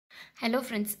Hello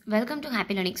friends, welcome to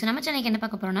Happy Learning. So நம்ம சேனலுக்கு என்ன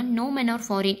பார்க்க போறோம்னா No Men Are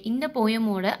Foreign இந்த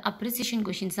போயமோட அப்ரிசியேஷன்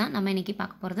क्वेश्चंस தான் நம்ம இன்னைக்கு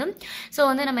பார்க்க போறது. சோ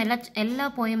வந்து நம்ம எல்லா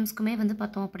போயம்ஸ்க்குமே வந்து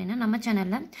பார்த்தோம் அப்படினா நம்ம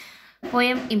சேனல்ல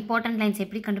போயம் இம்பார்ட்டன்ட் லைன்ஸ்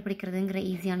எப்படி கண்டுபிடிக்கிறதுங்கற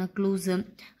ஈஸியான க்ளூஸ்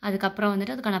அதுக்கு அப்புறம்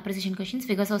வந்துட்டு அதுக்கான appreciation questions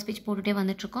figures of speech போட்டுட்டே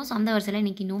வந்துட்டு இருக்கோம். சோ அந்த வரிசையில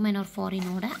இன்னைக்கு No Men Are Foreign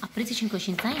ஓட அப்ரிசியேஷன்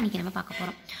क्वेश्चंस தான் இன்னைக்கு நம்ம பார்க்க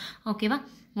போறோம். ஓகேவா?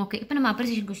 ஓகே, இப்போ நம்ம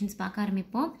அப்ரிசியேஷன் क्वेश्चंस பார்க்க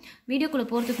ஆரம்பிப்போம். வீடியோக்குள்ள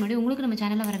போறதுக்கு முன்னாடி உங்களுக்கு நம்ம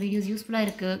சேனல்ல வர வீடியோஸ் யூஸ்ஃபுல்லா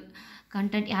இருக்கு,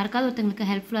 கண்டென்ட் யாருக்காவது ஒருத்தங்களுக்கு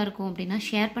ஹெல்ப்ஃபுல்லாக இருக்கும் அப்படின்னா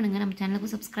ஷேர் பண்ணுங்கள், நம்ம சேனலுக்கு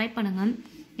சப்ஸ்கிரைப் பண்ணுங்கள்,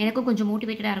 எனக்கும் கொஞ்சம்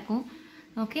மோட்டிவேட்டடாக இருக்கும்.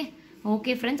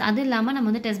 ஓகே ஃப்ரெண்ட்ஸ், அது இல்லாமல் நம்ம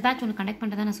வந்து டெஸ்ட் பேட்ச் ஒன்று கண்டக்ட்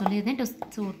பண்ணுறதா நான் சொல்லியிருந்தேன்.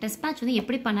 ஸோ டெஸ்ட் பேட்ச் வந்து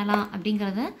எப்படி பண்ணலாம்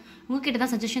அப்படிங்கிறத உங்ககிட்ட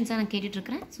தான் சஜஷன்ஸாக நான்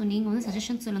கேட்டுட்ருக்கிறேன். ஸோ நீங்கள் வந்து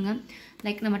சஜஷன்ஸ் சொல்லுங்கள்.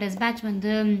 லைக் நம்ம டெஸ்ட் பேட்ச்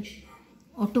வந்து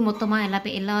ஒட்டு மொத்தமாக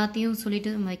எல்லாத்தையும் சொல்லிட்டு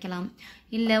நம்ம வைக்கலாம்,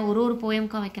 இல்லை ஒரு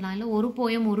போயம்க்காக வைக்கலாம், இல்லை ஒரு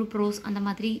போயம் ஒரு ப்ரோஸ் அந்த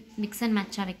மாதிரி மிக்ஸ் அண்ட்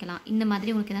மேட்சாக வைக்கலாம். இந்த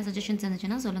மாதிரி உங்களுக்கு எதாவது சஜஷன்ஸ்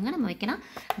இருந்துச்சுன்னா சொல்லுங்கள், நம்ம வைக்கலாம்.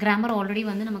 கிராமர் ஆல்ரெடி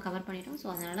வந்து நம்ம கவர் பண்ணிட்டோம். ஸோ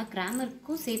அதனால்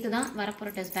கிராமருக்கும் சேர்த்து தான்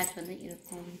வரப்போகிற டெஸ்ட் பேட்ச் வந்து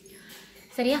இருக்கும்.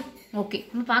 சரியா? ஓகே,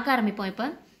 நம்ம பார்க்க ஆரம்பிப்போம். இப்போ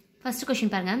ஃபஸ்ட்டு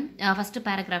கொஷின் பாருங்கள். First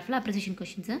பேராகிராஃபில் appreciation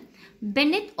questions.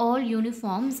 Beneath all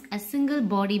uniforms a single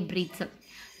body breathes,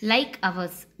 like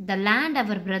ours, the land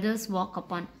our brothers walk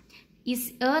upon. Is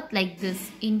earth like this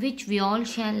in which we all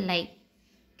shall lie?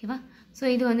 ஓகேவா? So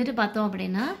இது வந்துட்டு பார்த்தோம்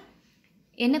அப்படின்னா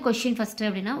என்ன question first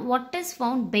அப்படின்னா, what is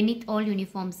found beneath all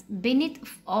uniforms? Beneath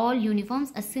all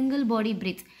uniforms a single body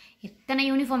breathes. எத்தனை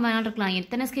uniform வேணாலும் இருக்கலாம்,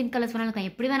 எத்தனை ஸ்கின் கலர்ஸ் வேணாலும்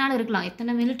இருக்கலாம், எப்படி வேணாலும் இருக்கலாம்,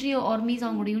 எத்தனை மிலிட்ரி ஆர்மிஸ்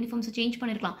அவங்களோட யூனிஃபார்ம்ஸை சேஞ்ச்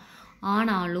பண்ணியிருக்கலாம்.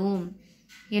 ஆனாலும்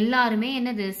எல்லாருமே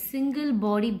என்னது சிங்கிள்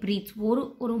பாடி பிரீத்ஸ்,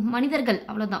 ஒரு மனிதர்கள்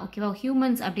அவ்வளோதான். ஓகேவா?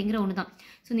 ஹியூமன்ஸ் அப்படிங்கிற ஒன்று தான்.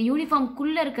 ஸோ இந்த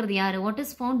யூனிஃபார்ம்குள்ளே இருக்கிறது யார்? What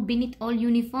is found beneath all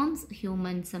uniforms?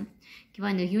 Humans.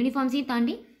 ஓகேவா? இந்த யூனிஃபார்ம்ஸையும்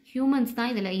தாண்டி ஹியூமன்ஸ்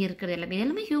தான் இதில் இருக்கிறது.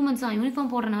 எல்லாமே ஹியூமன்ஸ் தான்.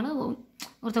 யூனிஃபார்ம் போடுறதுனால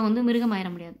ஒருத்தவங்க வந்து மிருகம் ஆயிட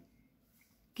முடியாது.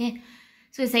 Okay,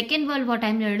 so second world war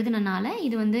டைமில் எழுதுனனால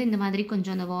இது வந்து இந்த மாதிரி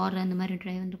கொஞ்சம் அந்த வார் அந்த மாதிரி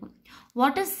ட்ரை வந்துருக்கும்.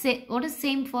 What is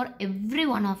same for every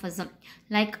one of us,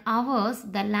 like hours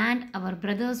the land our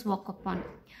brothers walk upon.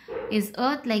 Is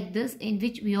earth like this in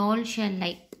which we all shall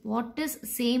lie? What is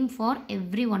same for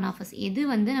every one of us? எது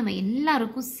வந்து நம்ம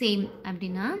எல்லாருக்கும் same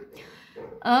அப்படின்னா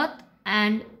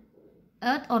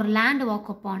earth or land walk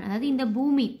upon, அதாவது இந்த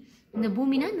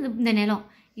பூமினா இந்த நிலம்,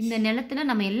 இந்த நிலத்தில்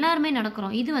நம்ம எல்லாருமே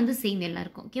நடக்கிறோம், இது வந்து சேம்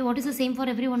எல்லாருக்கும். Okay, what is the same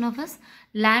for every one of us?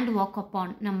 Land walk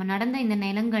upon. நம்ம நடந்த இந்த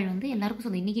நிலங்கள் வந்து எல்லாருக்கும்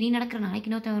சொல்லுது. இன்றைக்கி நீ நடக்கிற, நாளைக்கு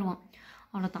இன்னொருத்த வருவான்,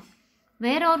 அவ்வளோதான்.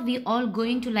 Where are we all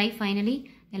going to life finally?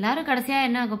 எல்லாரும் கடைசியாக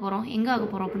என்ன ஆக போகிறோம், எங்கே ஆக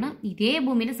போகிறோம் அப்படின்னா இதே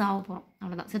பூமியில் சாக போகிறோம்,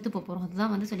 அவ்வளோதான், செத்து போகிறோம்.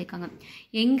 அதுதான் வந்து சொல்லியிருக்காங்க.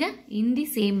 எங்கே? இன் the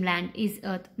same land is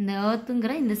earth. இந்த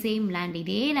எர்த்துங்கிற இந்த சேம் லேண்ட்,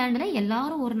 இதே லேண்டில்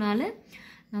எல்லாரும் ஒரு நாள்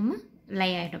நம்ம லை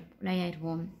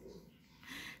ஆயிடுவோம்.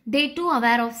 They too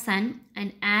aware of sun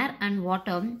and air and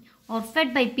water are fed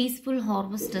by peaceful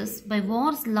harvesters, by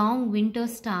war's long winter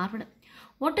starved.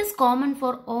 What is common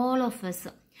for all of us?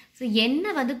 So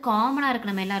என்ன வந்து காமனாக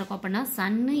இருக்குது நம்ம எல்லாருக்கும் அப்படின்னா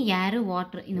சன்னு, ஏரு,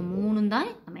 வாட்ரு, இந்த மூணும் தான்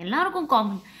நம்ம எல்லாருக்கும்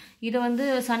காமன். இதை வந்து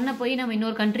சன்னை போய் நம்ம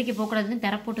இன்னொரு கண்ட்ரிக்கு போகக்கூடாதுன்னு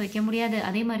திற போட்டு வைக்க முடியாது.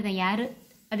 அதே மாதிரி தான் ஏரு,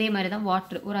 அதே மாதிரி தான்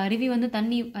வாட்ரு. ஒரு அருவி வந்து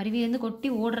அருவியிலேருந்து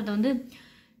கொட்டி ஓடுறத வந்து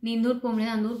நீ இந்த ஊருக்கு போக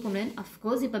முடியாது, அந்த ஊருக்கு போக முடியாது.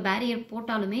 அஃப்கோர்ஸ் இப்போ பேரியர்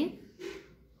போட்டாலுமே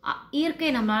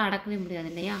இயற்கையை நம்மளால் அடக்கவே முடியாது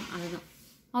இல்லையா? அதுதான்.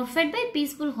 Are fed by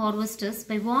peaceful harvesters,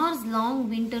 by war's long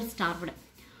winter starved.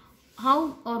 How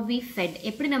are we fed?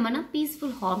 எப்படி நம்மனா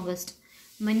பீஸ்ஃபுல் ஹார்வெஸ்ட்,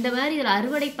 நம்ம இந்த மாதிரி இதில்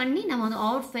அறுவடை பண்ணி நம்ம வந்து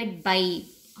ஆர் ஃபெட் பை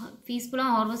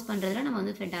பீஸ்ஃபுல்லாக ஹார்வெஸ்ட் பண்ணுறதுல நம்ம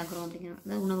வந்து ஃபெட் ஆகிறோம் அப்படிங்கிற,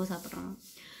 அதாவது உணவு சாப்பிட்றோம்.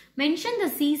 Mention the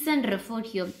season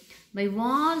referred here by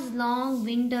Wars long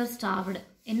winter ஸ்டார்வ்டு.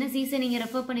 என்ன சீசன் நீங்கள்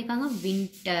ரெஃபர் பண்ணியிருக்காங்க?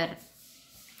 வின்டர்.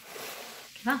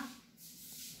 ஓகேவா?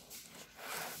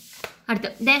 அடுத்து,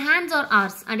 their hands are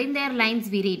ours and in their lines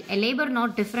we read a labor not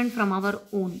different from our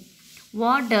own.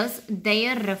 What does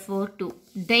their refer to?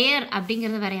 Their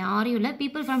அப்படிங்கிறது வேற யாரும் இல்லை,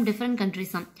 people from different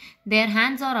countries தான். Their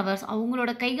hands are ours,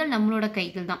 அவங்களோட கைகள் நம்மளோட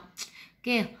கைகள் தான்.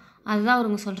 ஓகே, அதுதான்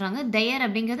அவங்க சொல்கிறாங்க. their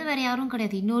அப்படிங்கிறது வேற யாரும்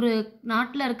கிடையாது, இன்னொரு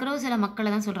நாட்டில் இருக்கிற சில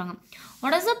மக்களை தான் சொல்கிறாங்க.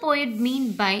 What does the poet mean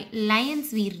by lions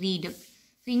we read?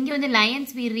 So இங்கே வந்து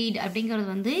lions we read அப்படிங்கிறது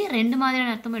வந்து ரெண்டு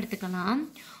மாதிரியான அர்த்தம் எடுத்துக்கலாம்.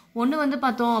 ஒன்று வந்து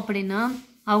பார்த்தோம் அப்படின்னா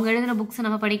அவங்க எழுதுகிற புக்ஸை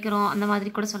நம்ம படிக்கிறோம், அந்த மாதிரி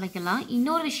கூட சொல்லிக்கலாம்.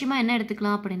 இன்னொரு விஷயமா என்ன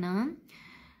எடுத்துக்கலாம் அப்படின்னா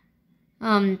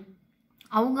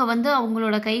அவங்க வந்து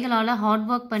அவங்களோட கைகளால் ஹார்ட்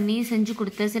ஒர்க் பண்ணி செஞ்சு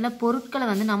கொடுத்த சில பொருட்களை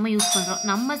வந்து நம்ம யூஸ் பண்ணுறோம்,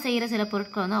 நம்ம செய்கிற சில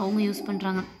பொருட்களை வந்து அவங்க யூஸ்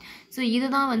பண்ணுறாங்க. ஸோ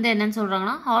இதுதான் வந்து என்னன்னு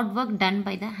சொல்கிறாங்கன்னா hard work done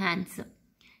by the hands.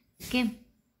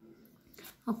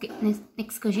 Okay,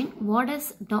 next question.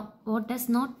 What does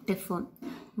not differ?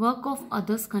 work of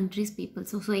others countries people.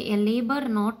 So a labor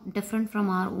not different from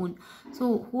our own. So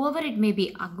whoever it may be,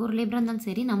 அங்கே ஒரு லேபராக இருந்தாலும்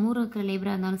சரி, நம்ம ஊரில் இருக்கிற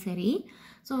லேபராக இருந்தாலும் சரி,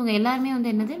 so அவங்க எல்லாருமே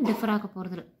வந்து என்னது டிஃபர் ஆக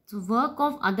போகிறது. So work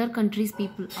of other countries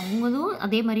people, அவங்களும்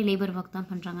அதே மாதிரி லேபர் ஒர்க் தான்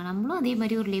பண்ணுறாங்க, நம்மளும் அதே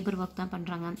மாதிரி ஒரு லேபர் ஒர்க் தான்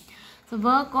பண்ணுறாங்க. So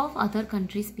work of other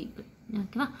countries people.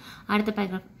 ஓகேவா? அடுத்த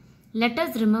paragraph. Let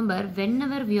us remember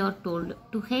whenever we are told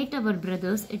to hate our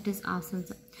brothers, it is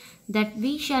ourselves that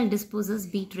we shall dispose us,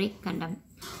 betray, condemn.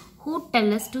 Who tell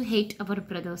us to hate our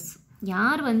brothers?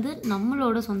 யார் வந்து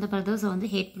நம்மளோட சொந்த பிரதர்ஸை வந்து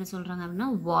had பண்ண சொல்கிறாங்க அப்படின்னா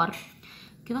வார்.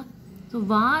 ஓகேவா? ஸோ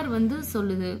வார் வந்து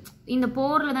சொல்லுது, இந்த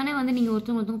போரில் தானே வந்து நீங்கள்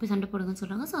ஒருத்தவங்க போய் சண்டை போடுங்கன்னு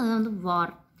சொல்கிறாங்க. ஸோ அது வந்து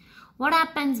வார். What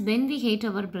happens when we had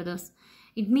our brothers?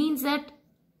 It means that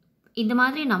இந்த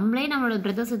மாதிரி நம்மளே நம்மளோட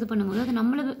பிரதர்ஸ் இது பண்ணும்போது அது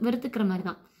நம்மளை வெறுத்துக்கிற மாதிரி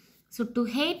தான். So to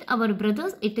hate our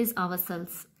brothers it is our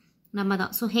cells, நம்ம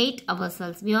தான். So had our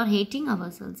cells, we are hating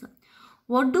our cells.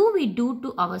 What two we do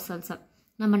to our cells?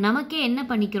 நம்ம நமக்கே என்ன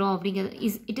பண்ணிக்கிறோம் அப்படிங்கிறது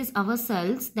it is our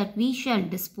cells that we shawl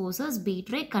disposes,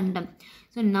 betray, கண்டம்.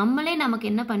 So நம்மளே நமக்கு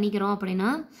என்ன பண்ணிக்கிறோம் அப்படின்னா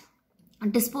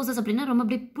டிஸ்போசஸ் அப்படின்னா ரொம்ப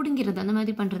அப்படி பிடுங்கிறது, அந்த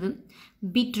மாதிரி பண்ணுறது.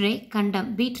 பீட்ரே, கண்டம்.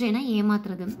 பீட்ரேனா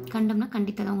ஏமாத்துறது, கண்டம்னா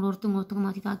கண்டித்தது, அவங்க ஒருத்தவங்க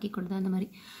மாற்றி தாக்கி கொடுது, அந்த மாதிரி.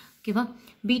 ஓகேவா?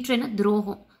 பீட்ரேனா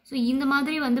துரோகம். ஸோ இந்த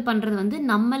மாதிரி வந்து பண்ணுறது வந்து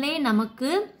நம்மளே நமக்கு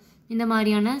இந்த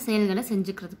மாதிரியான செயல்களை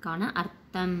செஞ்சுக்கிறதுக்கான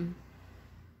அர்த்தம்.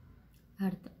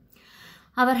 அடுத்து,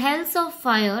 our hells of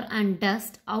fire and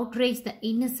dust outrage the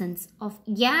innocence of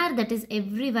air that is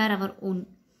everywhere our own.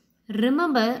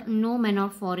 Remember, no men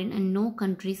are foreign and no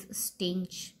countries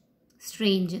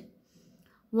strange.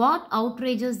 What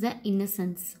outrages the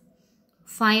innocence?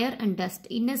 Fire and dust.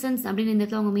 Innocence அப்படின்னு இந்த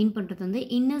இடத்துல அவங்க மீன் பண்ணுறது வந்து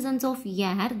innocence of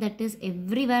air that is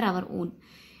everywhere our own.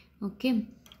 Okay?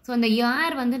 So அந்த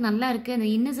ஏர் வந்து நல்லா இருக்குது, அந்த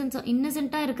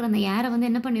இன்னசென்ட்டாக இருக்கிற அந்த ஏரை வந்து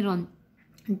என்ன பண்ணிடுவோம்,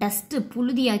 டஸ்ட்டு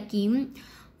புழுதியாக்கி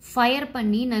ஃபயர்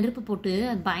பண்ணி நெருப்பு போட்டு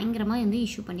அது பயங்கரமாக வந்து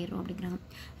இஷ்யூ பண்ணிடுறோம் அப்படிங்கிறாங்க.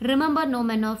 Remember, know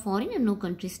men are foreign and no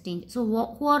countries strange. So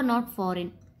who are not foreign,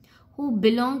 who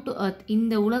belong to அர்த்.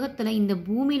 இந்த உலகத்தில் இந்த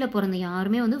பூமியில் பிறந்த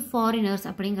யாருமே வந்து ஃபாரினர்ஸ்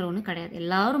அப்படிங்கிற ஒன்று கிடையாது,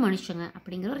 எல்லாரும் மனுஷங்க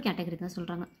அப்படிங்கிற ஒரு கேட்டகரி தான்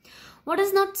சொல்கிறாங்க. What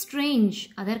is not strange,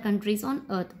 other countries on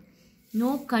அர்த். நோ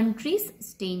கண்ட்ரிஸ்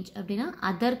ஸ்டேஞ்ச் அப்படின்னா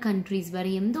அதர் கண்ட்ரிஸ்,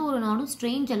 வேறு எந்த ஒரு நாடும்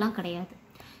ஸ்ட்ரேஞ்ச் எல்லாம் கிடையாது.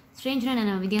 ஸ்ட்ரேஞ்ச்னா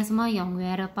என்ன, வித்தியாசமாக அவங்க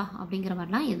வேறப்பா அப்படிங்கிற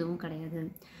மாதிரிலாம் எதுவும் கிடையாது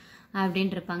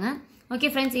அப்படின்ட்டு இருப்பாங்க. ஓகே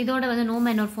ஃப்ரெண்ட்ஸ், இதோட வந்து நோ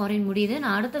மென் ஆர் ஃபாரின் முடியுது.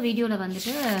 நான் அடுத்த வீடியோவில்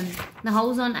வந்துட்டு இந்த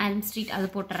ஹவுஸ் ஆன் எல்ம் ஸ்ட்ரீட் அது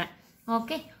போட்டுறேன்.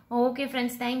 Okay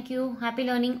friends, thank you. Happy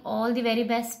learning. All the very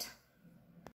best.